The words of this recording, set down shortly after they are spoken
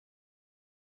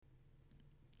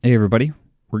Hey, everybody.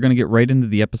 We're going to get right into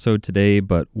the episode today,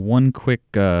 but one quick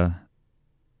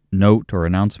note or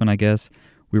announcement, I guess.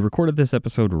 We recorded this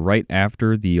episode right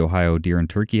after the Ohio Deer and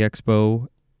Turkey Expo,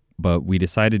 but we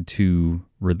decided to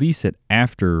release it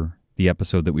after the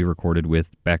episode that we recorded with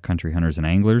backcountry hunters and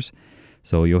anglers.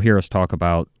 So you'll hear us talk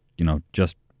about,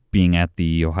 just being at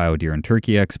the Ohio Deer and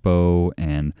Turkey Expo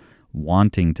and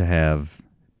wanting to have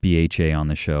BHA on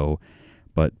the show.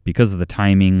 But because of the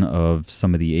timing of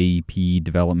some of the AEP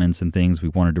developments and things, we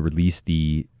wanted to release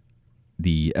the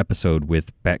episode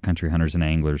with backcountry hunters and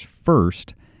anglers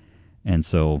first. And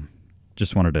so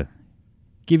just wanted to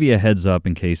give you a heads up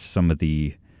in case some of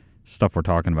the stuff we're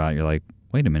talking about, you're like,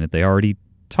 wait a minute, they already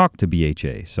talked to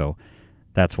BHA. So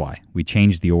that's why we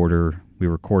changed the order. We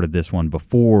recorded this one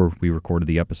before we recorded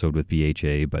the episode with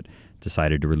BHA, but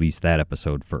decided to release that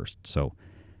episode first. So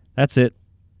that's it.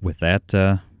 With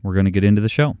that, we're going to get into the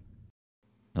show.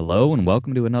 Hello, and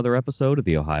welcome to another episode of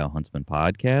the Ohio Huntsman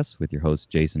Podcast with your hosts,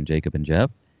 Jason, Jacob, and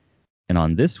Jeff. And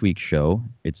on this week's show,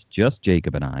 it's just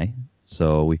Jacob and I.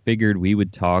 So we figured we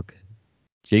would talk.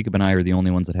 Jacob and I are the only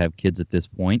ones that have kids at this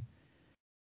point.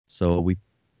 So we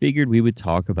figured we would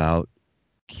talk about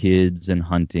kids and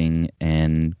hunting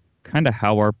and kind of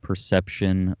how our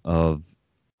perception of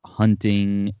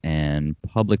hunting and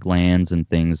public lands and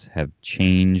things have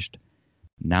changed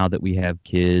now that we have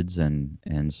kids and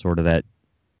sort of that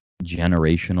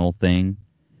generational thing.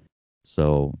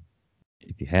 So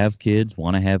if you have kids,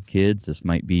 want to have kids, this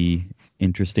might be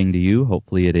interesting to you.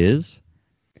 Hopefully it is.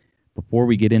 Before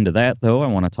we get into that, though, I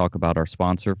want to talk about our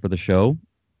sponsor for the show.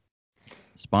 The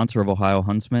sponsor of Ohio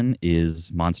Huntsman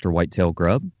is Monster Whitetail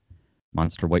Grub.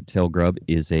 Monster Whitetail Grub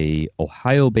is a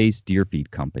Ohio-based deer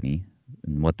feed company.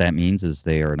 And what that means is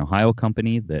they are an Ohio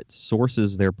company that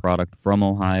sources their product from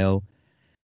Ohio,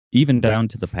 even down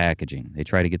to the packaging. They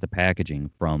try to get the packaging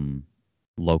from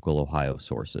local Ohio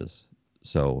sources.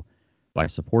 So by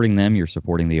supporting them, you're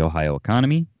supporting the Ohio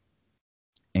economy,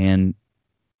 and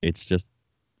it's just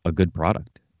a good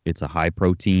product. It's a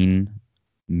high-protein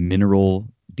mineral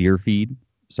deer feed,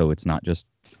 so it's not just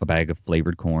a bag of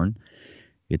flavored corn.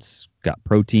 It's got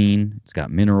protein, it's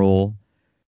got mineral.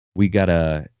 We got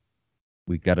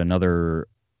another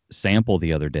sample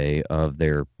the other day of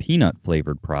their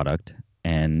peanut-flavored product,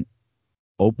 and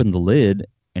opened the lid,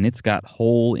 and it's got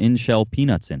whole in-shell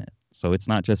peanuts in it. So it's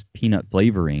not just peanut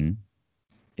flavoring.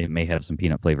 It may have some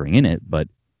peanut flavoring in it, but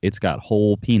it's got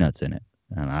whole peanuts in it.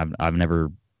 And I'm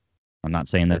not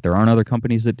saying that there aren't other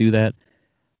companies that do that,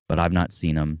 but I've not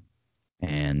seen them.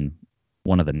 And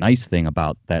one of the nice thing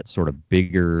about that sort of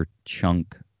bigger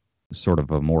chunk, sort of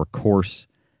a more coarse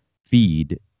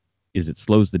feed, is it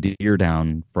slows the deer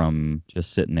down from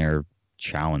just sitting there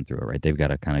chowing through it, right? They've got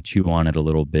to kind of chew on it a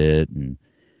little bit. And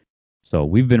so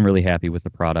we've been really happy with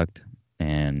the product,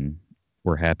 and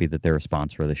we're happy that they're a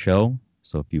sponsor of the show.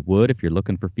 So if you're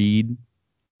looking for feed,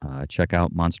 check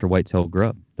out Monster Whitetail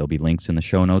Grub. There'll be links in the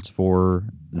show notes for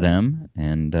them,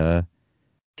 and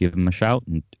give them a shout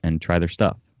and try their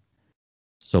stuff.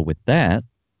 So with that,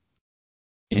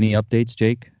 any updates,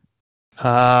 Jake?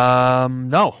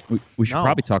 No. We should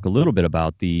probably talk a little bit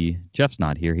about Jeff's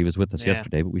not here. He was with us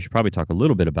yesterday, but we should probably talk a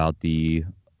little bit about the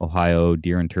Ohio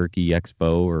Deer and Turkey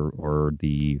Expo, or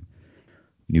the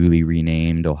newly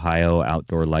renamed Ohio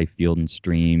Outdoor Life Field and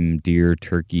Stream Deer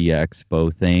Turkey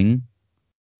Expo thing.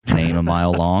 Name a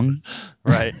mile long.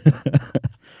 Right.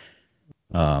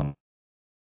 So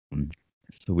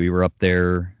we were up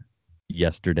there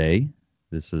yesterday.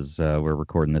 This is we're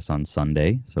recording this on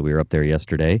Sunday, so we were up there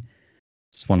yesterday.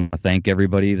 Just want to thank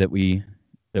everybody that we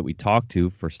talked to,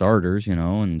 for starters,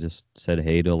 and just said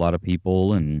hey to a lot of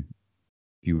people. And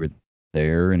if you were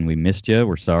there and we missed you,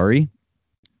 we're sorry.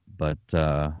 But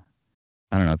I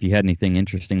don't know if you had anything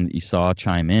interesting that you saw,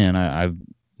 chime in.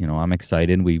 I'm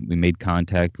excited. We made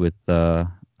contact with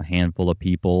a handful of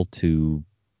people to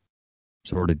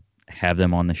sort of have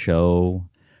them on the show.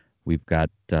 We've got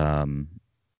and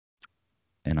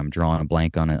I'm drawing a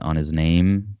blank on his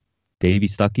name, Davey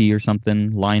Stuckey or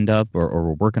something, lined up, or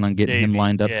we're working on getting him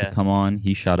lined up to come on.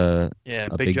 He shot a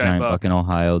big giant buck in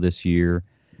Ohio this year.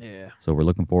 Yeah. So we're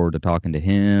looking forward to talking to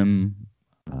him.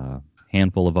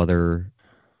 Handful of other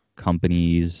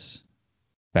companies,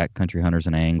 backcountry hunters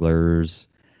and anglers,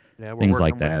 things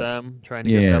like that. With them, trying to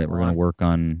get them we're going to work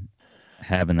on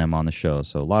having them on the show.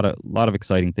 So a lot of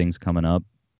exciting things coming up.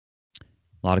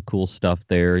 A lot of cool stuff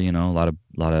there. A lot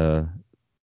of.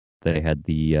 They had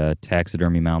the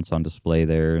taxidermy mounts on display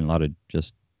there, and a lot of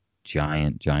just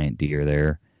giant deer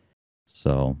there.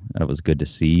 So that was good to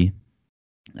see.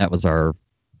 That was I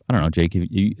don't know, Jake, have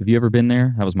you ever been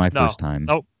there? That was my first time.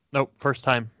 Nope. Nope, first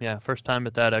time. Yeah, first time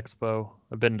at that expo.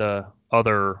 I've been to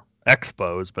other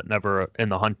expos, but never in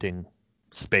the hunting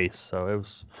space. So it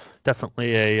was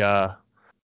definitely a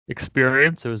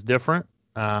experience. It was different.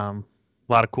 A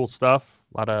lot of cool stuff,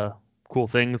 a lot of cool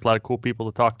things, a lot of cool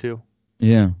people to talk to.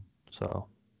 Yeah, So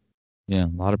yeah,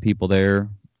 a lot of people there,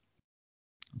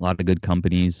 a lot of good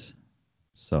companies.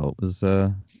 So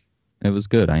it was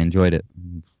good. I enjoyed it.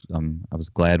 I was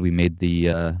glad we made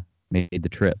the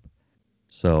trip.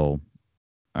 So,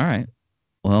 all right.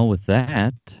 Well, with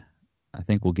that, I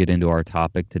think we'll get into our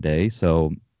topic today.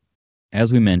 So,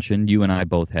 as we mentioned, you and I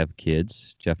both have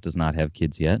kids. Jeff does not have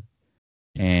kids yet.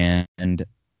 And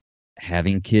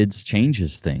having kids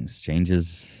changes things,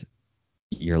 changes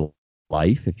your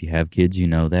life. If you have kids, you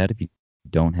know that. If you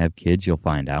don't have kids, you'll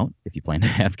find out if you plan to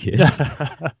have kids.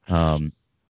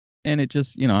 And it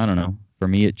just, I don't know. For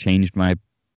me, it changed my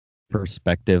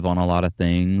perspective on a lot of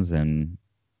things. And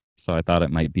so I thought it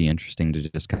might be interesting to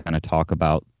just kind of talk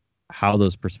about how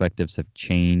those perspectives have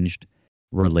changed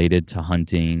related to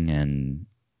hunting and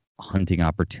hunting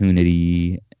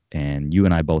opportunity. And you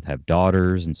and I both have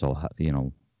daughters. And so,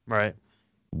 right.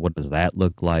 what does that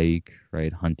look like,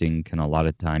 right? Hunting can a lot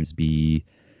of times be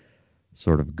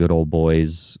sort of good old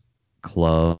boys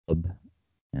club.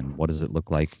 And what does it look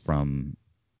like from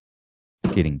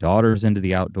getting daughters into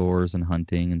the outdoors and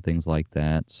hunting and things like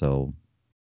that? So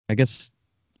I guess,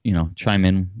 chime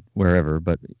in wherever,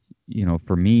 but,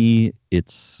 for me,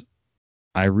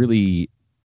 I really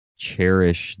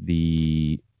cherish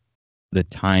the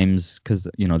times because,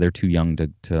 they're too young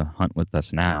to hunt with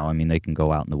us now. I mean, they can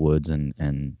go out in the woods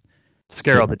and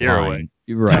Scare all the deer away.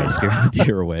 Right, scare the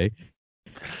deer away.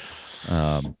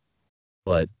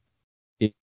 But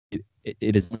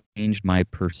it has changed my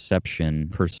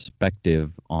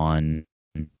perspective on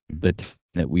the time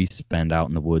that we spend out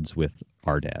in the woods with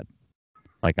our dad.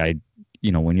 Like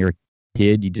when you're a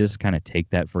kid, you just kind of take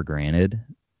that for granted.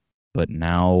 But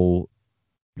now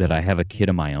that I have a kid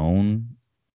of my own,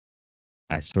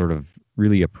 I sort of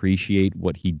really appreciate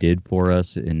what he did for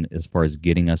us in as far as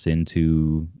getting us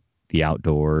into the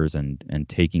outdoors and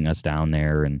taking us down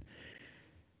there. And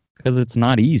because it's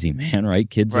not easy, man, right?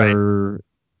 Kids Right.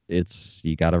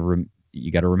 you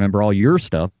gotta remember all your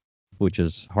stuff, which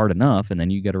is hard enough, and then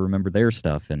you got to remember their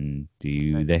stuff. And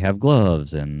they have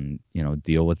gloves and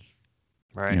deal with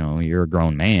Right. you're a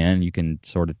grown man, you can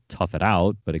sort of tough it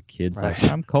out, but a kid's Right.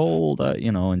 like, I'm cold,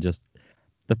 and just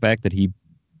the fact that he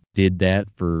did that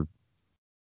for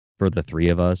the three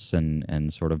of us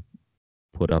and sort of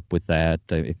put up with that,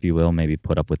 if you will. Maybe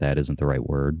put up with that isn't the right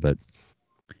word, but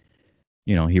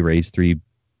he raised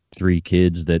three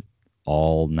kids that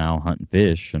all now hunt and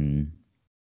fish, and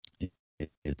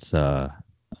it's I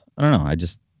don't know, I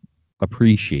just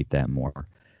appreciate that more.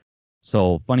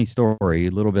 So, funny story,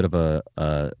 a little bit of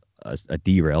a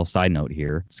derail side note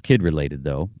here. It's kid related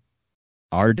though.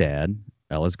 Our dad,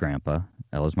 Ella's grandpa,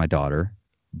 Ella's my daughter,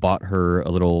 bought her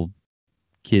a little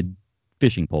kid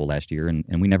fishing pole last year, and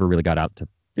we never really got out to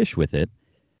fish with it.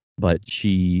 But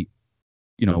she,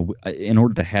 in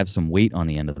order to have some weight on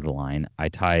the end of the line, I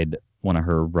tied one of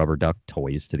her rubber duck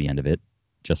toys to the end of it,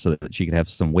 just so that she could have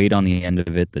some weight on the end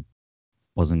of it that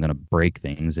wasn't going to break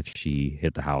things if she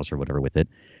hit the house or whatever with it,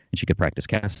 and she could practice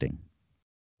casting.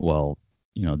 Well,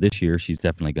 this year she's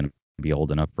definitely going to be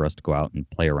old enough for us to go out and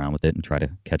play around with it and try to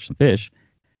catch some fish.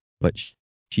 But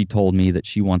she told me that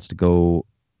she wants to go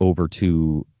over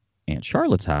to Aunt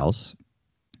Charlotte's house,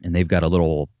 and they've got a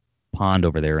little pond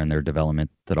over there in their development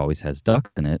that always has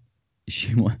ducks in it.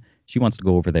 She wants to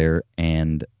go over there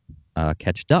and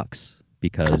catch ducks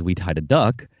because we tied a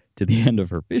duck to the end of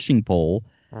her fishing pole.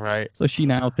 Right. So she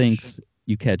now thinks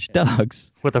you catch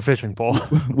ducks with a fishing pole.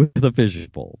 with a fishing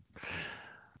pole.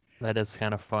 That is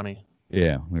kind of funny.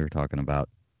 Yeah, we were talking about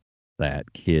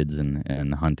that, kids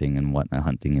and hunting and whatnot,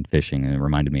 hunting and fishing, and it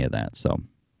reminded me of that. So.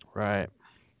 Right.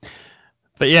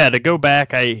 But yeah, to go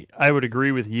back, I would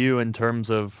agree with you in terms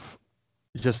of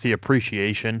just the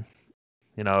appreciation,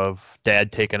 of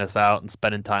Dad taking us out and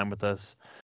spending time with us.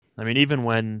 I mean, even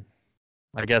when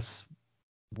I guess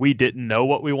we didn't know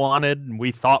what we wanted and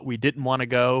we thought we didn't want to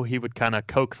go, he would kind of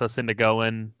coax us into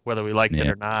going, whether we liked it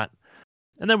or not.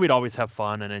 And then we'd always have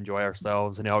fun and enjoy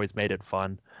ourselves, and he always made it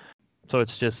fun. So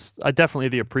it's just definitely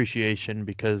the appreciation,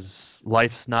 because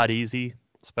life's not easy,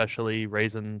 especially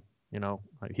raising,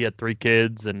 he had 3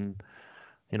 kids, and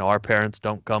our parents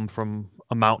don't come from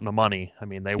a mountain of money. I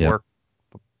mean, they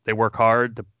work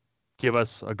hard to give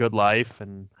us a good life,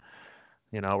 and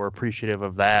we're appreciative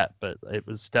of that. But it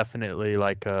was definitely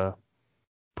like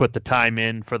put the time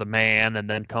in for the man and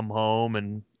then come home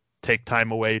and take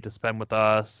time away to spend with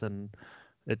us. And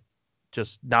it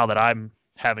just, now that I'm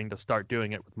having to start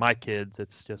doing it with my kids,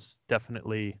 it's just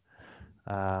definitely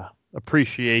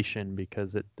appreciation,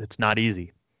 because it's not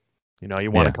easy. You know,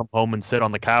 you want to come home and sit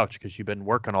on the couch because you've been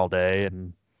working all day,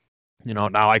 and you know,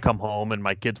 now I come home and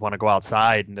my kids want to go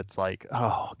outside, and it's like,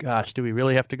 oh gosh, do we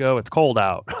really have to go? It's cold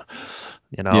out.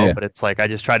 You know, Yeah. but it's like I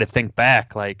just try to think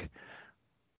back, like,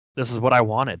 this is what I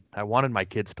wanted. I wanted my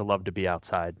kids to love to be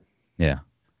outside. Yeah.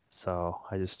 So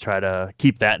I just try to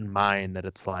keep that in mind, that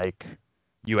it's like,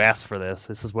 you asked for this.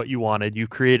 This is what you wanted. You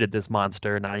created this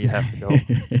monster. Now you have to go.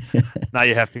 Now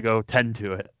you have to go tend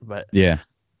to it. But Yeah.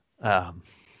 yeah.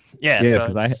 Yeah, So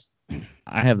because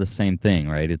I have the same thing,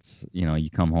 right? It's, you know, you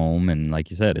come home and like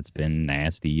you said, it's been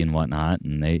nasty and whatnot,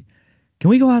 and can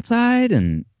we go outside?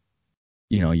 And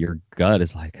you know, your gut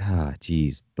is like,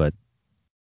 geez, but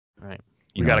right.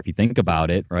 you know, if you think about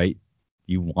it, right,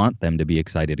 you want them to be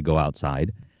excited to go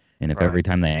outside. And if every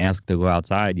time they ask to go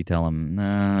outside, you tell them,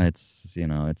 no, it's, you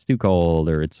know, it's too cold,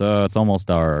 or it's almost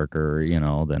dark, or, you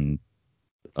know, then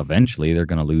eventually they're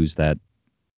going to lose that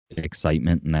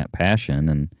excitement and that passion,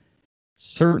 and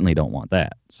certainly don't want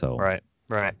that. So, right.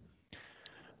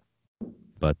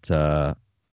 but, all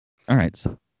right.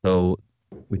 So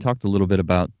we talked a little bit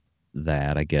about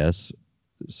that, I guess.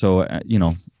 So, you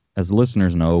know, as the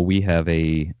listeners know, we have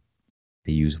I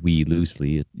use we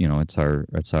loosely. You know, it's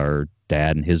our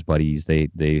dad and his buddies.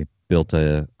 They built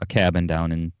a cabin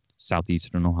down in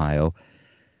southeastern Ohio,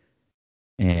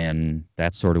 and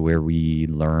that's sort of where we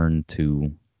learned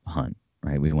to hunt.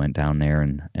 Right, we went down there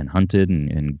and hunted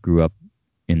and grew up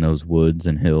in those woods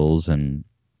and hills, and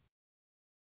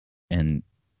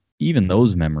even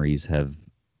those memories have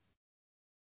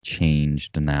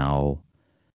changed now.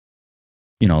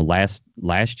 You know,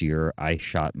 last year I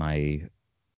shot my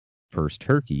first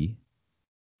turkey,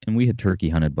 and we had turkey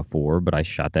hunted before, but I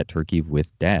shot that turkey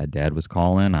with Dad. Dad was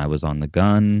calling, I was on the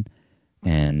gun,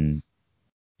 and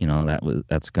you know,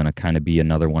 that's going to kind of be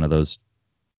another one of those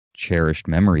cherished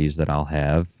memories that I'll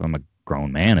have. I'm a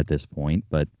grown man at this point,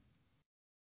 but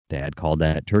Dad called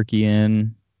that turkey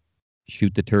in,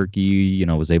 shoot the turkey, you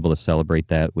know, was able to celebrate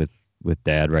that with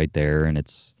Dad right there, and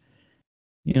it's,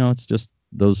 you know, it's just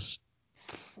those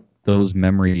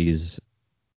memories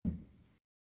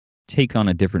take on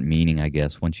a different meaning, I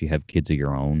guess, once you have kids of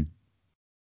your own.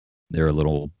 They're a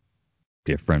little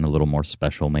different, a little more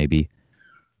special, maybe.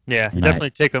 Yeah, you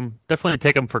definitely take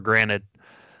them for granted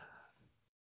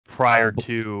prior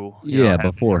to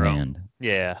beforehand.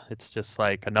 Yeah, it's just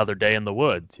like another day in the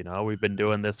woods. You know, we've been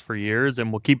doing this for years,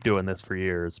 and we'll keep doing this for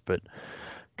years. But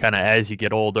kind of as you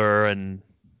get older, and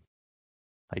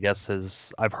I guess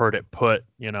as I've heard it put,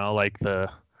 you know, like the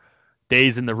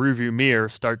days in the rearview mirror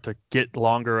start to get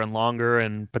longer and longer,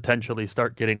 and potentially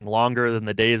start getting longer than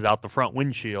the days out the front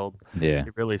windshield. Yeah.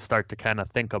 You really start to kind of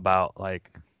think about,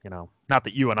 like, you know, not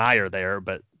that you and I are there,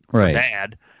 but for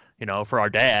Dad, you know, for our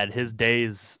dad, his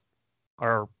days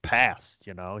are past.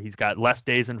 You know, he's got less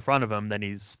days in front of him than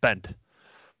he's spent,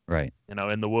 right, you know,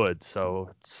 in the woods. So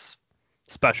it's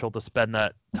special to spend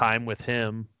that time with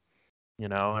him, you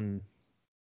know, and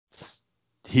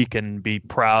he can be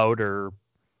proud or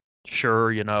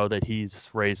sure, you know, that he's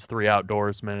raised 3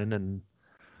 outdoorsmen, and,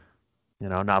 you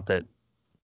know, not that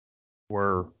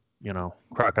we're, you know,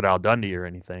 Crocodile Dundee or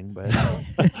anything, but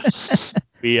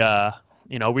we,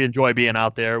 you know, we enjoy being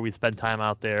out there. We spend time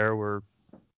out there. We're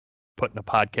putting a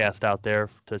podcast out there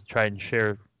to try and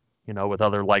share, you know, with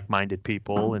other like-minded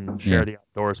people, and share the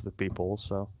outdoors with people.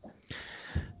 So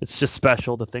it's just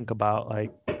special to think about,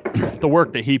 like, the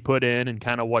work that he put in and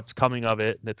kind of what's coming of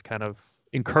it. And it's kind of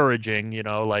encouraging, you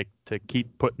know, like, to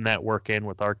keep putting that work in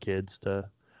with our kids, to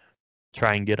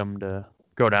try and get them to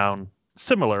go down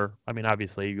similar. I mean,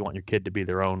 obviously you want your kid to be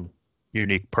their own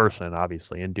unique person,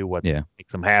 obviously, and do what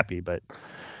makes them happy, but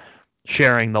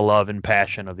sharing the love and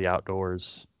passion of the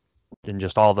outdoors, and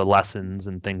just all the lessons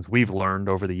and things we've learned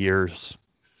over the years.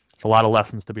 It's a lot of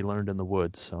lessons to be learned in the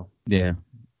woods. So yeah,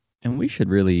 and we should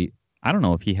really, I don't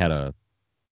know if he had a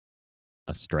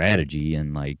strategy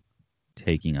in, like,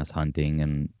 taking us hunting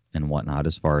and whatnot,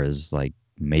 as far as, like,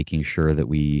 making sure that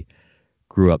we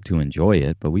grew up to enjoy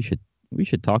it. But we should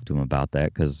talk to him about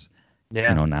that, because you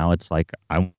know, now it's like,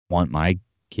 I want my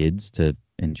kids to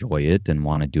enjoy it and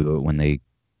want to do it when they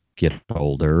get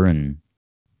older. And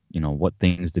you know, what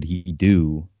things did he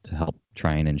do to help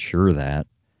try and ensure that?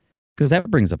 Because that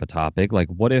brings up a topic, like,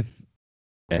 what if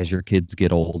as your kids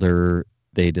get older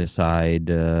they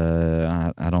decide,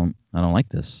 I don't like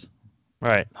this.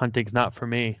 Right, hunting's not for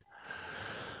me.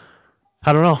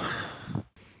 I don't know.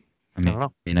 I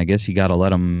mean, I guess you got to let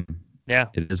them. Yeah,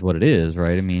 it is what it is,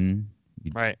 right? I mean,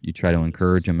 you try to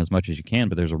encourage them as much as you can,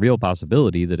 but there's a real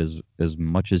possibility that as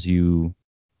much as you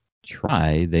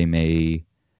try, they may,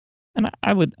 and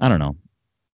I don't know,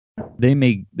 they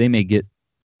may get.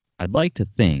 I'd like to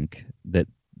think that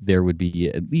there would be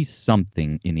at least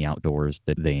something in the outdoors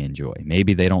that they enjoy.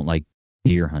 Maybe they don't like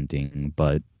deer hunting,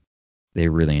 but they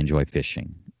really enjoy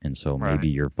fishing. And so Right. maybe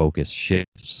your focus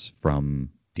shifts from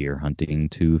deer hunting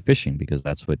to fishing because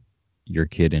that's what your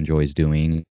kid enjoys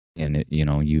doing. And, you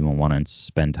want to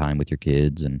spend time with your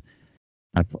kids. And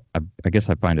I guess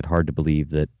I find it hard to believe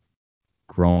that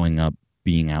growing up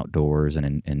being outdoors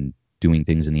and doing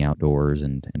things in the outdoors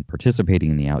and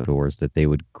participating in the outdoors, that they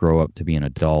would grow up to be an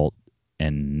adult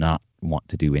and not want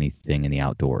to do anything in the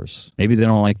outdoors. Maybe they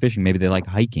don't like fishing. Maybe they like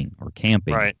hiking or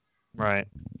camping, Right. Right.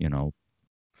 you know,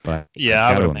 but Yeah,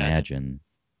 I've I got would to imagine. imagine.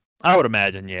 I would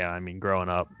imagine, yeah. I mean, growing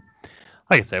up,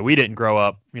 like I said, we didn't grow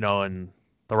up, in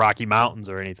the Rocky Mountains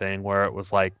or anything where it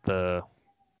was like the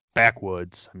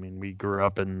backwoods. I mean, we grew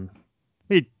up in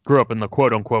the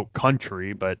quote unquote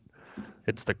country, but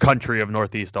it's the country of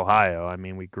Northeast Ohio. I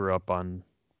mean, we grew up on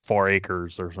 4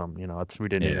 acres or something. We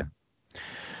didn't Yeah. even.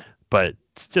 But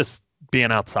it's just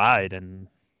being outside, and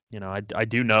I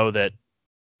do know that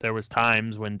there was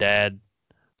times when Dad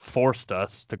forced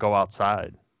us to go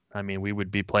outside. I mean, we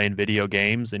would be playing video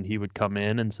games, and he would come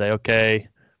in and say, "Okay,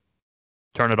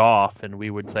 turn it off," and we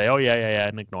would say, "Oh yeah, yeah, yeah,"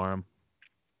 and ignore him.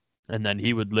 And then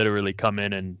he would literally come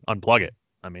in and unplug it.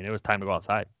 I mean, it was time to go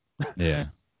outside. Yeah.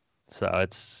 So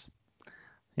it's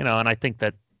and I think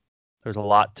that there's a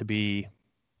lot to be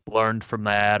learned from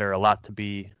that, or a lot to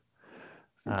be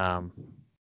um,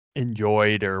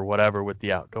 enjoyed, or whatever with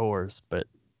the outdoors. But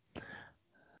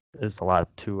there's a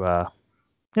lot to, I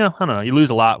don't know. You lose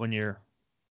a lot when you're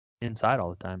inside all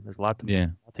the time. There's a lot Yeah.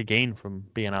 to gain from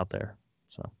being out there.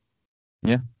 So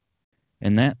Yeah.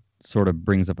 And that sort of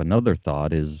brings up another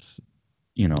thought is,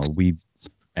 we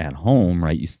at home,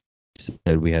 right? You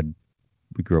said we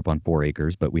grew up on 4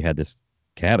 acres, but we had this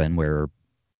cabin where,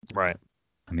 right,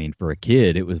 I mean, for a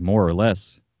kid, it was more or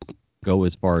less go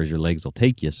as far as your legs will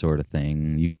take you sort of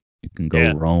thing. You can go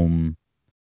yeah, roam.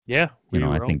 yeah, we I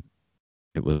were all, think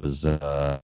it was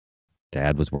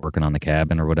dad was working on the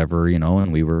cabin or whatever,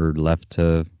 and we were left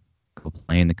to go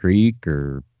play in the creek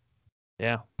or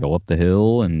yeah, go up the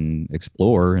hill and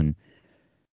explore. And,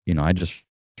 I just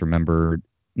remember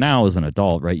now as an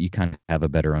adult, right, you kind of have a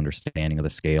better understanding of the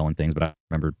scale and things. But I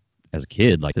remember as a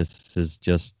kid, like, this is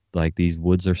just like these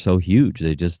woods are so huge.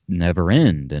 They just never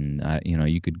end. And,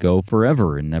 you could go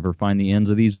forever and never find the ends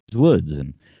of these woods.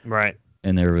 right,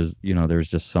 And there's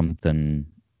just something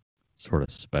sort of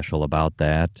special about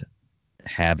that,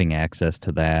 having access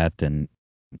to that. And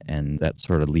that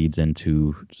sort of leads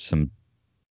into some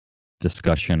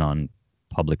discussion on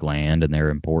public land and their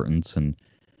importance and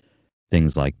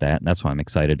things like that. And that's why I'm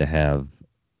excited to have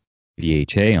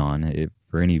BHA on.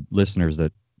 For any listeners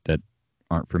that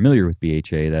aren't familiar with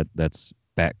BHA, that's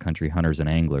Backcountry Hunters and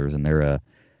Anglers, and they're a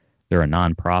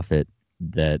nonprofit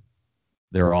that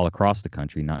they're all across the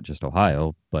country, not just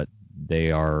Ohio, but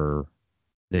they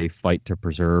fight to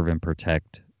preserve and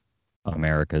protect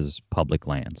America's public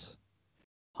lands,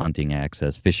 hunting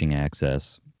access, fishing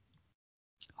access,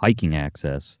 hiking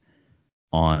access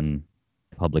on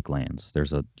public lands.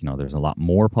 There's a lot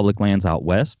more public lands out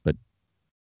west, but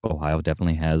Ohio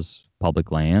definitely has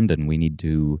public land, and we need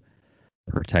to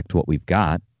protect what we've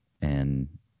got. And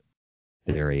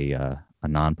they're a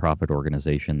nonprofit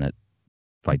organization that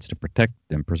fights to protect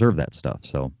and preserve that stuff.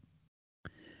 So,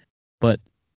 but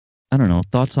I don't know,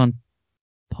 thoughts on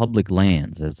public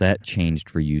lands. Has that changed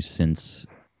for you since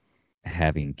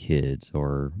having kids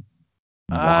or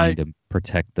uh, wanting to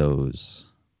protect those?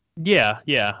 yeah,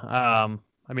 yeah.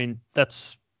 I mean,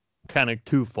 that's kind of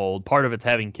twofold. Part of it's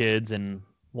having kids and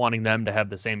wanting them to have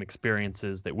the same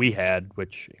experiences that we had,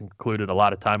 which included a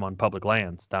lot of time on public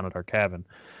lands down at our cabin.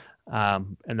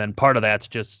 And then part of that's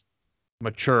just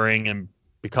maturing and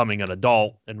becoming an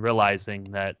adult and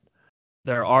realizing that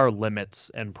there are limits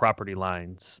and property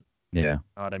lines. Yeah. You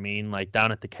know what I mean? Like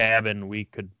down at the cabin, we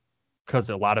could, because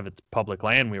a lot of it's public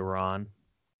land we were on.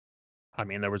 I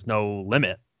mean, there was no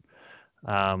limit.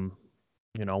 Um,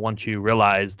 once you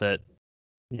realize that,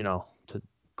 to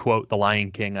quote the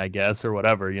Lion King, I guess, or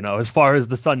whatever, as far as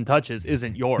the sun touches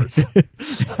isn't yours.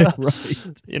 Right.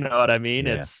 You know what I mean?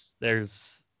 Yeah.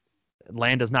 There's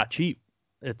land is not cheap.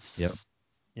 Yep. It's,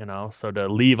 so to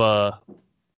leave a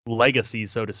legacy,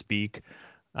 so to speak,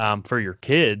 for your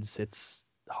kids, it's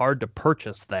hard to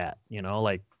purchase that,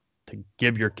 like to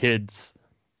give your kids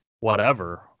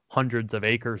whatever hundreds of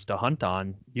acres to hunt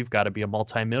on. You've got to be a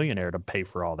multimillionaire to pay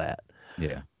for all that.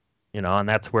 Yeah. And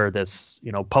that's where this,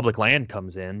 public land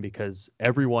comes in, because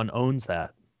everyone owns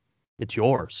that. It's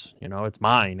yours, it's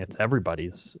mine, it's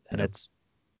everybody's, and Yep. it's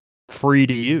free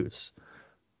to use.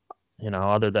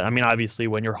 Other than, I mean, obviously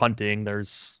when you're hunting,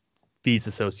 there's fees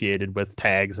associated with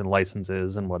tags and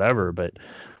licenses and whatever, but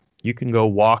you can go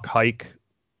walk, hike,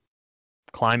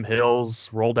 climb hills,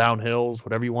 roll down hills,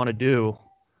 whatever you want to do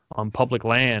on public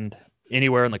land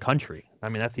anywhere in the country. I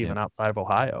mean, that's even outside of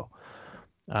Ohio.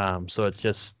 So it's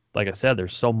just, like I said,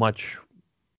 there's so much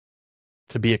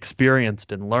to be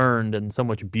experienced and learned and so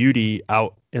much beauty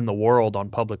out in the world on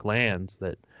public lands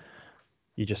that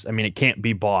it can't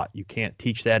be bought. You can't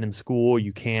teach that in school.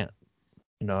 You can't,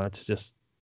 it's just,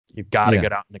 you've got to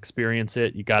get out and experience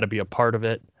it. You got to be a part of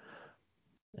it.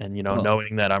 And,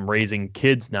 knowing that I'm raising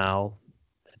kids now,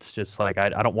 it's just like, I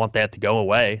don't want that to go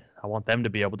away. I want them to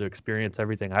be able to experience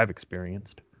everything I've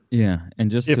experienced. Yeah.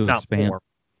 And just if to not expand, more.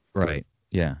 right.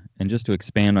 Yeah. And just to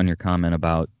expand on your comment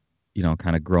about,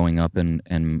 kind of growing up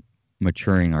and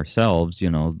maturing ourselves, I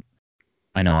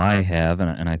know I have,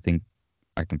 and I think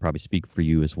I can probably speak for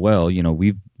you as well.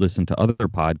 We've listened to other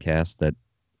podcasts that,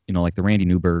 like the Randy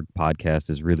Newberg podcast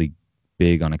is really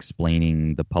big on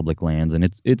explaining the public lands, and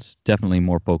it's definitely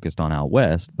more focused on out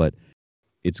west, but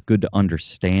it's good to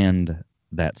understand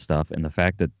that stuff and the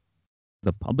fact that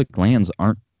the public lands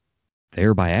aren't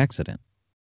there by accident.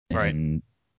 Right. And,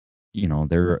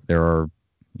 there are,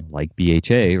 like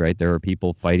BHA, right? There are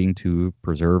people fighting to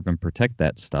preserve and protect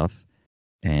that stuff.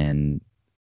 And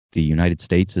the United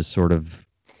States is sort of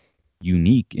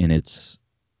unique in its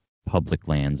public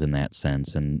lands in that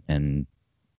sense, and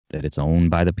that it's owned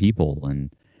by the people,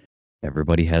 and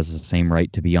everybody has the same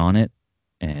right to be on it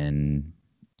and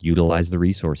utilize the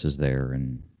resources there.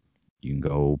 And you can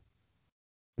go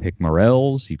pick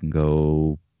morels, you can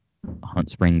go hunt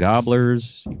spring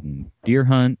gobblers, you can deer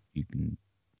hunt, you can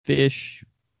fish,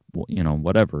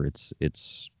 whatever. It's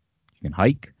you can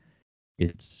hike.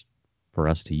 It's for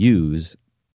us to use,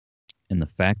 and the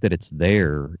fact that it's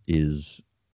there is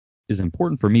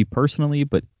important for me personally.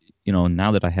 But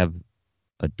now that I have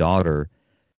a daughter,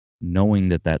 knowing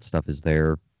that stuff is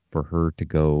there for her to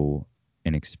go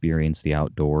and experience the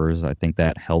outdoors, I think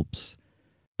that helps.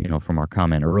 From our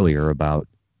comment earlier about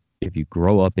if you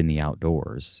grow up in the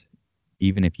outdoors,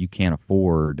 even if you can't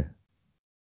afford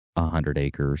 100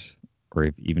 acres, or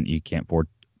if even you can't afford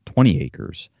 20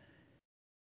 acres,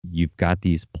 you've got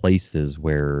these places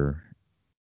where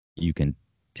you can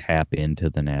tap into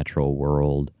the natural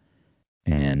world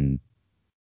and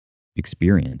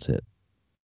experience it.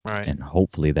 Right. And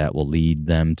hopefully that will lead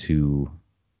them to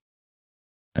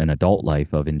an adult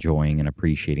life of enjoying and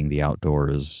appreciating the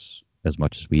outdoors as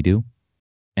much as we do.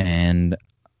 And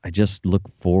I just look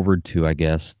forward to, I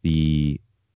guess,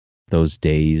 those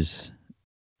days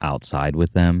outside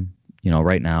with them.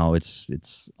 Right now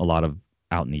it's a lot of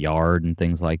out in the yard and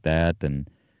things like that, and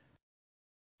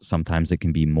sometimes it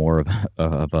can be more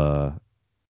of a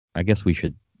I guess we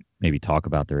should maybe talk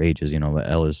about their ages.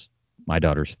 My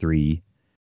daughter's 3.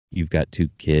 You've got 2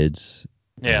 kids.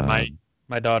 Yeah,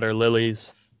 my daughter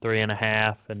Lily's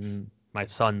 3.5, and my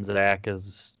son Zach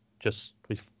is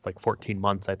he's like 14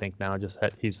 months, I think now.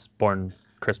 He's born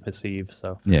Christmas Eve,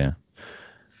 so yeah,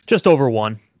 just over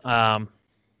 1.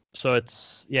 So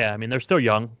it's, they're still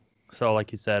young. So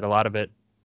like you said, a lot of it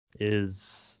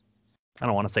is, I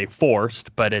don't want to say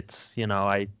forced, but it's,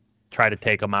 I try to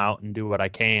take them out and do what I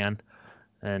can.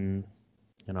 And,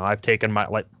 I've taken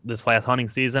this last hunting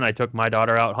season, I took my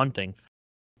daughter out hunting,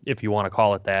 if you want to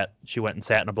call it that. She went and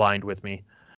sat in a blind with me,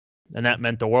 and that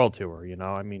meant the world to her.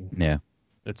 Yeah.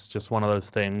 It's just one of those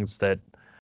things that,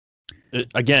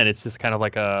 again, it's just kind of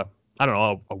like a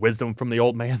wisdom from the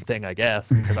old man thing, I guess,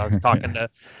 because I was talking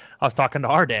to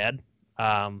our dad,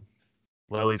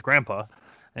 Lily's grandpa,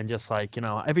 and just like,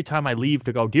 every time I leave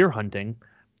to go deer hunting,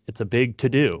 it's a big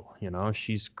to-do.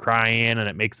 She's crying, and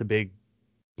it makes a big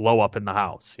blow up in the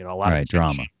house. A lot of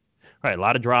drama. Right, a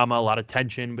lot of drama, a lot of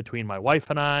tension between my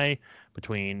wife and I,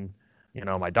 between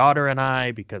my daughter and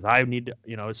I, because I need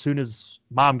to, as soon as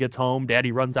mom gets home,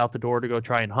 daddy runs out the door to go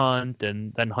try and hunt,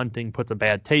 and then hunting puts a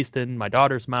bad taste in my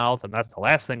daughter's mouth, and that's the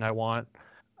last thing I want.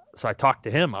 So I talked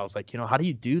to him. I was like, how do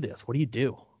you do this? What do you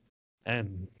do?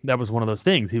 And that was one of those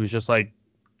things. He was just like,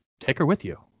 take her with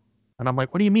you. And I'm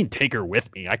like, what do you mean take her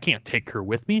with me? I can't take her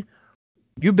with me.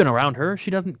 You've been around her. She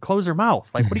doesn't close her mouth.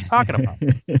 Like, what are you talking about?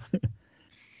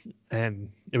 And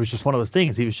it was just one of those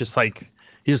things. He was just like,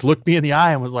 he just looked me in the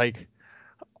eye and was like,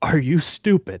 are you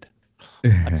stupid?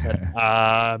 I said,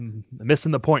 I'm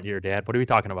missing the point here, Dad. What are we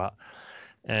talking about?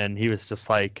 And he was just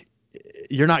like,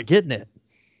 you're not getting it.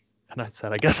 And I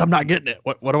said, I guess I'm not getting it.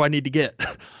 What do I need to get?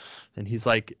 And he's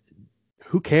like,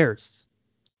 who cares?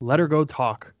 Let her go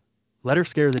talk. Let her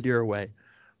scare the deer away.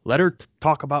 Let her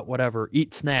talk about whatever.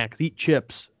 Eat snacks, eat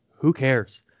chips. Who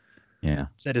cares? Yeah. I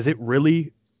said, is it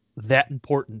really that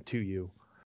important to you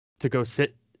to go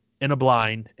sit in a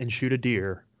blind and shoot a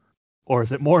deer? Or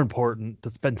is it more important to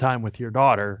spend time with your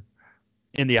daughter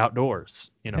in the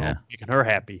outdoors, Yeah. making her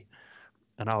happy?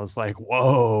 And I was like,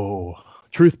 whoa,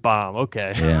 truth bomb.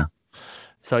 Okay. Yeah.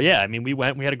 So yeah, I mean, we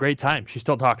had a great time. She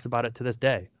still talks about it to this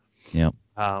day. Yep.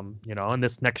 And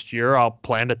this next year I'll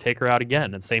plan to take her out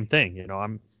again. And same thing,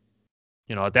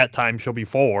 at that time she'll be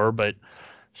 4, but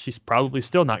she's probably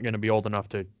still not going to be old enough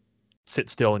to sit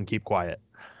still and keep quiet.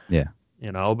 Yeah.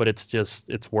 But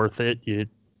it's worth it.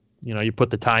 You put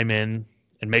the time in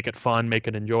and make it fun, make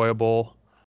it enjoyable,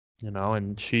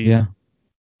 and she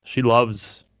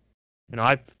loves, when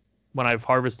I've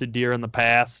harvested deer in the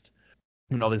past,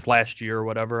 this last year or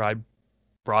whatever, I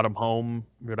brought them home,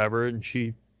 whatever, and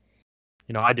she,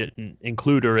 I didn't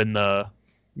include her in the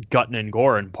gutting and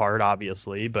goring part,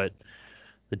 obviously, but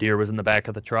the deer was in the back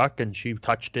of the truck and she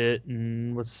touched it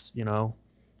and was,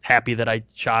 happy that I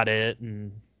shot it.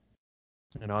 And,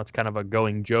 it's kind of a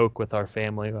going joke with our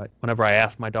family. Like, whenever I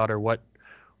ask my daughter, what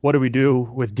do we do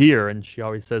with deer? And she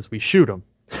always says, we shoot them.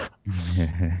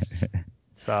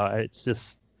 So it's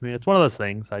just, it's one of those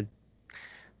things.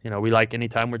 We like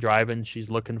anytime we're driving, she's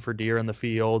looking for deer in the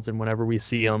fields. And whenever we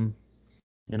see them,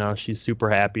 she's super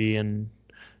happy and,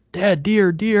 Dad,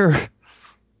 deer.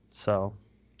 So.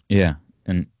 Yeah.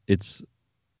 And it's,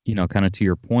 kind of to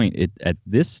your point, at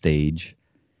this stage,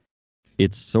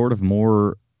 it's sort of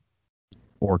more,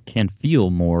 or can feel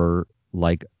more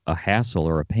like a hassle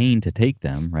or a pain to take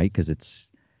them, right? Because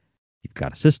you've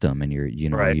got a system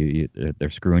and Right. they're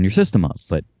screwing your system up.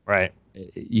 But, Right.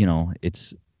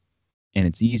 it's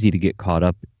easy to get caught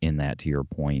up in that, to your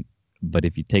point. But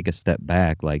if you take a step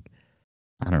back, like,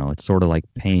 I don't know, it's sort of like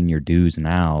paying your dues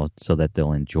now so that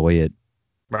they'll enjoy it.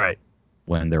 Right.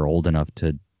 When they're old enough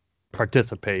to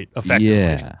participate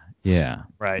effectively. Yeah.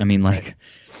 Right. I mean, like,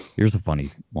 here's a funny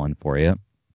one for you.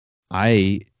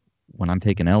 When I'm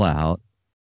taking Ella out,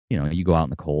 you go out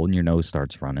in the cold and your nose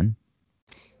starts running.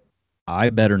 I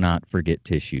better not forget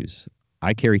tissues.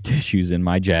 I carry tissues in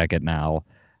my jacket now.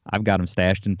 I've got them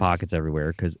stashed in pockets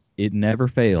everywhere because it never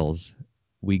fails.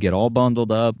 We get all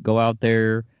bundled up, go out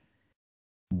there,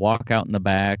 walk out in the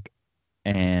back,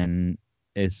 and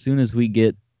as soon as we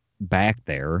get back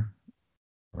there,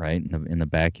 right, in the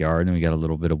backyard, and we got a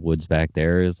little bit of woods back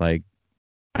there, it's like,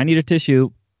 I need a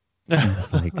tissue. And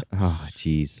it's like, oh,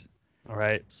 geez. All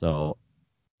right. So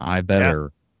I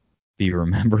better be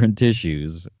remembering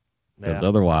tissues, because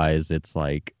otherwise it's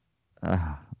like,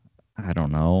 I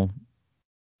don't know.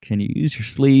 Can you use your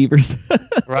sleeve or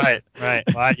Right.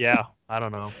 Well, yeah. I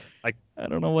don't know. I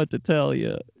don't know what to tell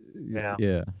you. Yeah.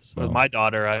 Yeah. So. With my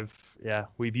daughter,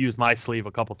 we've used my sleeve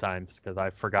a couple times because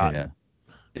I've forgotten.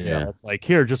 Yeah. It's like,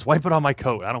 here, just wipe it on my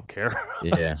coat. I don't care.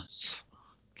 Yeah.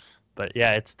 But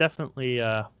yeah, it's definitely,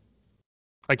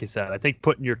 like you said, I think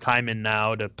putting your time in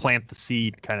now to plant the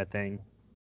seed kind of thing,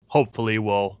 hopefully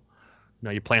will,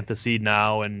 you plant the seed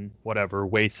now and whatever,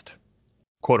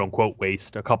 quote unquote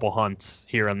waste a couple hunts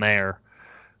here and there,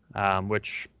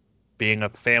 which, being a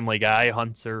family guy,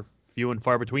 hunts are few and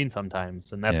far between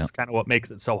sometimes. And that's kind of what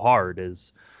makes it so hard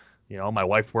is, my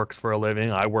wife works for a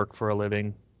living, I work for a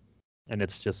living. And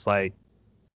it's just like,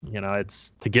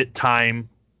 it's to get time.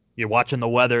 You're watching the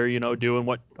weather, doing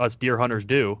what us deer hunters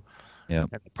do. Yeah.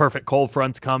 And the perfect cold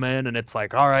front's come in, and it's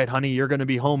like, all right, honey, you're going to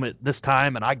be home at this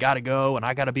time, and I got to go, and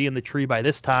I got to be in the tree by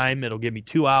this time. It'll give me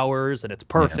 2 hours, and it's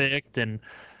perfect. Yeah. And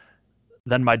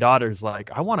then my daughter's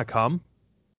like, I want to come.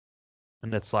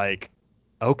 And it's like,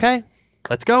 okay,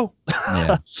 let's go.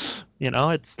 Yeah.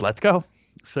 Let's go.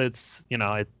 So it's,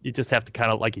 you just have to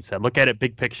kind of, like you said, look at it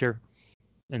big picture.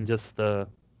 And just the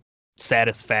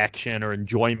satisfaction or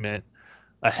enjoyment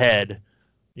ahead,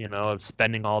 of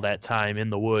spending all that time in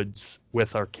the woods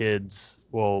with our kids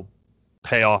will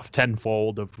pay off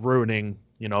tenfold of ruining,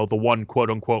 the one quote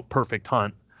unquote perfect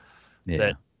hunt. Yeah.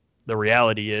 That the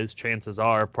reality is, chances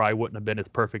are, probably wouldn't have been as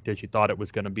perfect as you thought it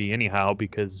was going to be anyhow,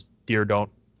 because deer don't,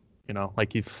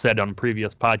 like you've said on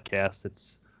previous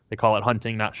podcasts, they call it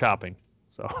hunting, not shopping.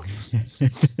 So.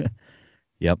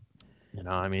 Yep. You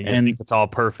think it's all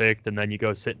perfect, and then you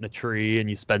go sit in a tree and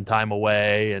you spend time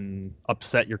away and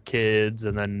upset your kids,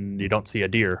 and then you don't see a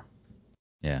deer.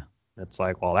 Yeah. It's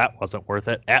like, well, that wasn't worth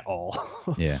it at all.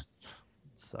 Yeah.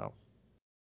 So.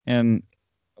 And,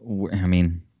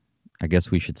 I guess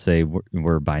we should say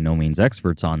we're by no means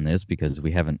experts on this because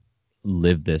we haven't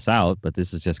lived this out, but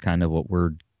this is just kind of what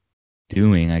we're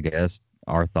doing, I guess,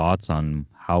 our thoughts on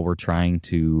how we're trying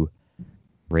to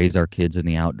raise our kids in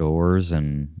the outdoors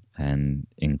and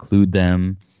include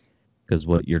them, because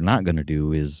what you're not going to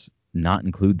do is not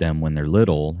include them when they're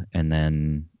little and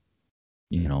then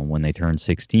when they turn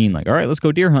 16, like, all right, let's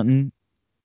go deer hunting.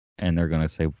 And they're going to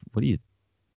say, what are you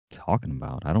talking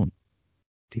about? I don't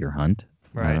deer hunt.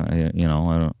 Right.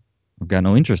 I've got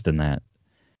no interest in that.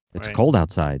 It's Right. cold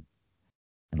outside.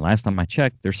 And last time I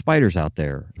checked, there's spiders out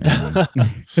there.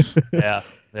 Yeah.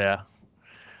 Yeah.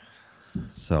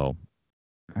 So,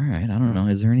 all right. I don't know.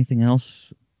 Is there anything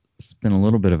else? It's been a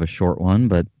little bit of a short one,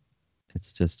 but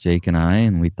it's just Jake and I,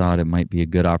 and we thought it might be a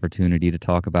good opportunity to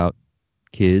talk about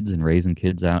kids and raising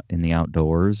kids out in the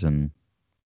outdoors. And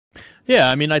Yeah.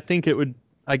 I mean, I think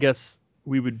I guess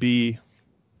we would be,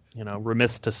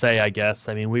 remiss to say, I guess.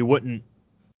 I mean, we wouldn't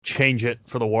change it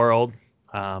for the world.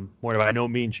 We're by no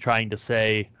means trying to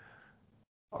say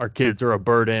our kids are a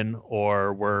burden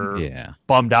or we're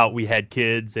bummed out we had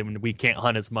kids and we can't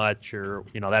hunt as much, or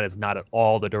that is not at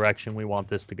all the direction we want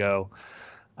this to go.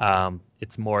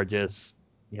 It's more just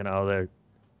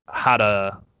how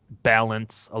to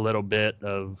balance a little bit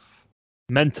of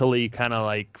mentally kind of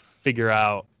like figure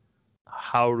out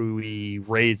how do we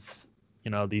raise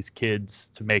these kids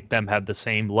to make them have the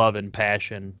same love and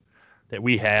passion that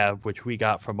we have, which we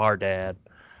got from our dad.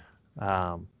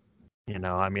 I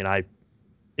mean,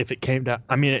 if it came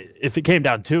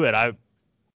down to it,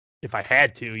 if I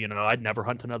had to, I'd never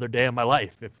hunt another day in my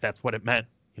life if that's what it meant,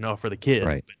 for the kids.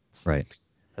 Right. But Right.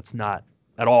 That's not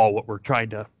at all what we're trying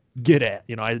to get at.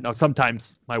 I know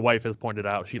sometimes my wife has pointed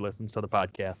out, she listens to the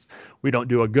podcast, we don't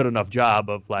do a good enough job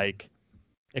of like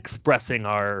expressing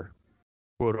our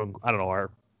our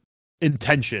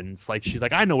intentions. Like she's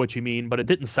like, I know what you mean, but it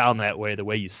didn't sound that way the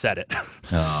way you said it.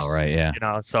 Oh, right.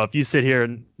 Yeah. So if you sit here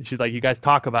and she's like, you guys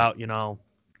talk about,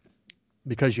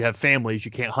 because you have families,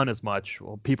 you can't hunt as much.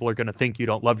 Well, people are going to think you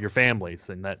don't love your families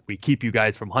and that we keep you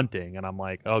guys from hunting. And I'm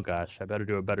like, oh gosh, I better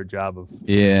do a better job of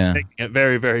making it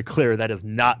very, very clear that is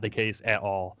not the case at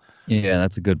all. Yeah,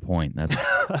 that's a good point.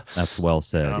 That's well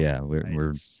said. Yeah,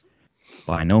 we're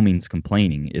by no means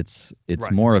complaining. It's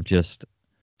Right. more of just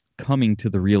coming to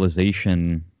the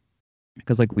realization,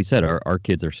 because like we said, our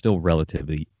kids are still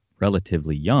relatively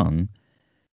young,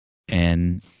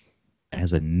 and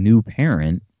as a new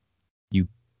parent,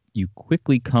 you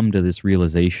quickly come to this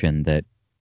realization that,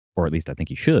 or at least I think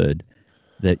you should,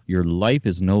 that your life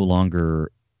is no longer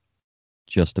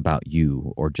just about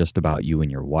you or just about you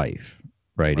and your wife,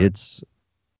 right? It's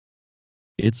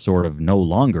sort of no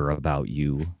longer about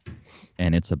you,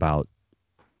 and it's about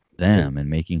them and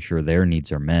making sure their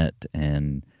needs are met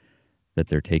and that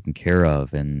they're taken care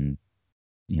of, and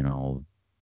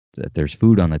that there's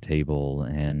food on the table,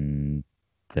 and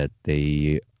that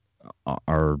they're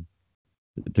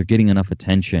getting enough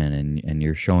attention, and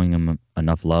you're showing them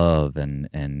enough love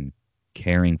and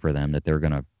caring for them that they're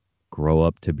going to grow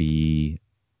up to be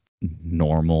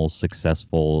normal,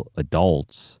 successful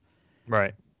adults.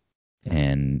 Right.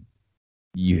 And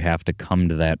you have to come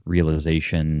to that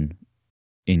realization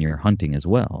in your hunting as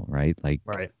well, right? Like,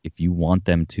 if you want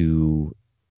them to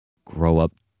grow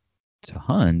up to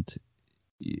hunt,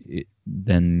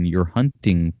 then you're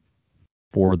hunting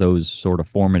for those sort of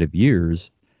formative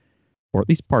years, or at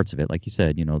least parts of it, like you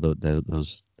said,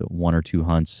 those one or two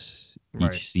hunts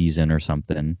each season or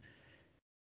something.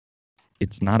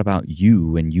 It's not about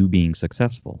you and you being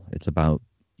successful. It's about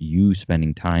you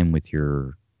spending time with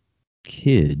your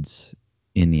kids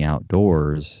in the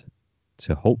outdoors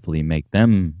to hopefully make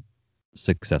them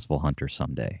successful hunters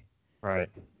someday. Right.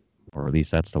 Or at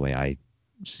least that's the way I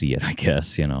see it, I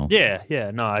guess,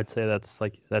 Yeah. No, I'd say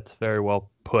that's very well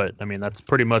put. I mean, that's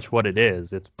pretty much what it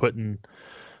is. It's putting,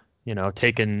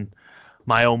 taking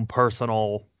my own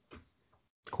personal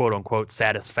quote unquote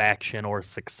satisfaction or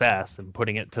success and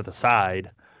putting it to the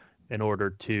side in order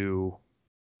to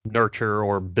nurture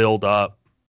or build up,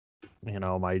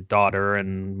 my daughter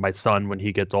and my son when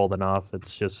he gets old enough.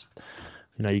 It's just,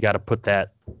 you got to put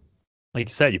that, like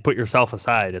you said, you put yourself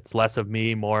aside. It's less of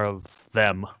me, more of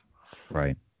them.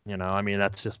 Right. I mean,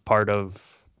 that's just part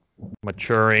of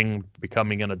maturing,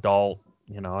 becoming an adult.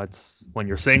 It's when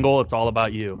you're single, it's all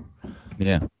about you.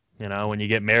 Yeah. When you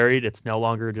get married, it's no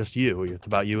longer just you. It's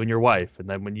about you and your wife. And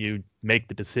then when you make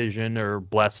the decision or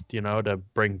blessed, to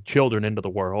bring children into the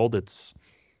world, it's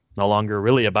no longer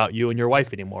really about you and your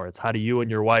wife anymore. It's how do you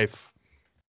and your wife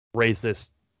raise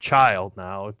this child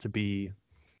now to be,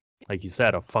 like you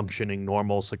said, a functioning,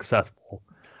 normal, successful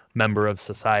member of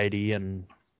society. And,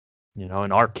 in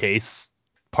our case,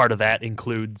 part of that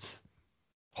includes,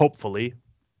 hopefully,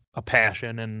 a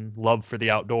passion and love for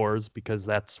the outdoors, because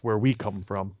that's where we come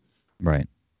from. Right.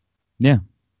 Yeah.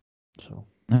 So.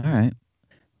 All right.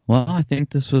 Well, I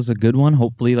think this was a good one.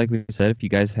 Hopefully, like we said, if you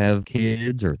guys have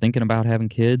kids or thinking about having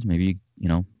kids, maybe,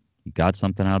 you got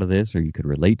something out of this, or you could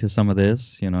relate to some of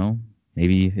this,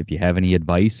 maybe if you have any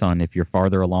advice on if you're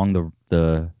farther along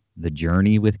the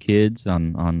journey with kids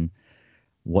on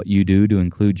what you do to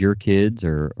include your kids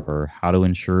or how to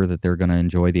ensure that they're going to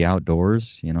enjoy the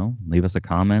outdoors, leave us a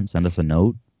comment, send us a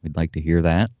note. We'd like to hear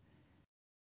that.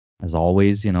 As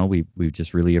always, we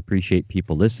just really appreciate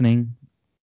people listening.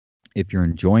 If you're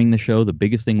enjoying the show, the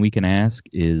biggest thing we can ask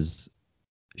is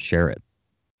share it.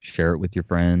 Share it with your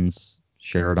friends,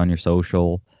 share it on your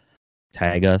social,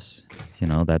 tag us.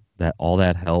 That all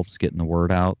that helps getting the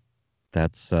word out.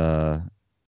 That's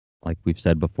like we've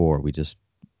said before, we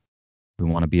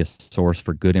want to be a source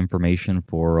for good information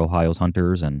for Ohio's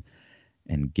hunters, and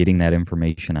getting that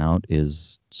information out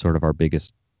is sort of our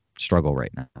biggest struggle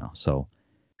right now. So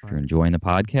if you're enjoying the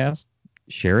podcast,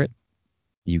 share it.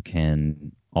 You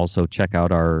can also check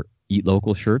out our Eat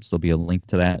Local shirts. There'll be a link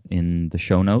to that in the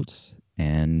show notes,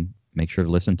 and make sure to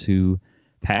listen to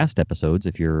past episodes.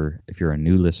 If you're a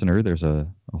new listener, there's a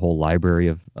whole library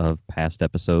of past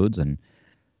episodes, and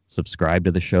subscribe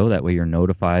to the show. That way you're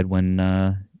notified when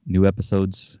new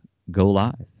episodes go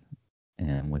live.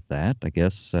 And with that, I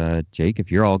guess, Jake,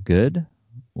 if you're all good,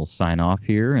 we'll sign off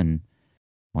here, and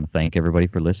want to thank everybody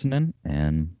for listening,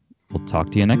 and we'll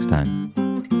talk to you next time.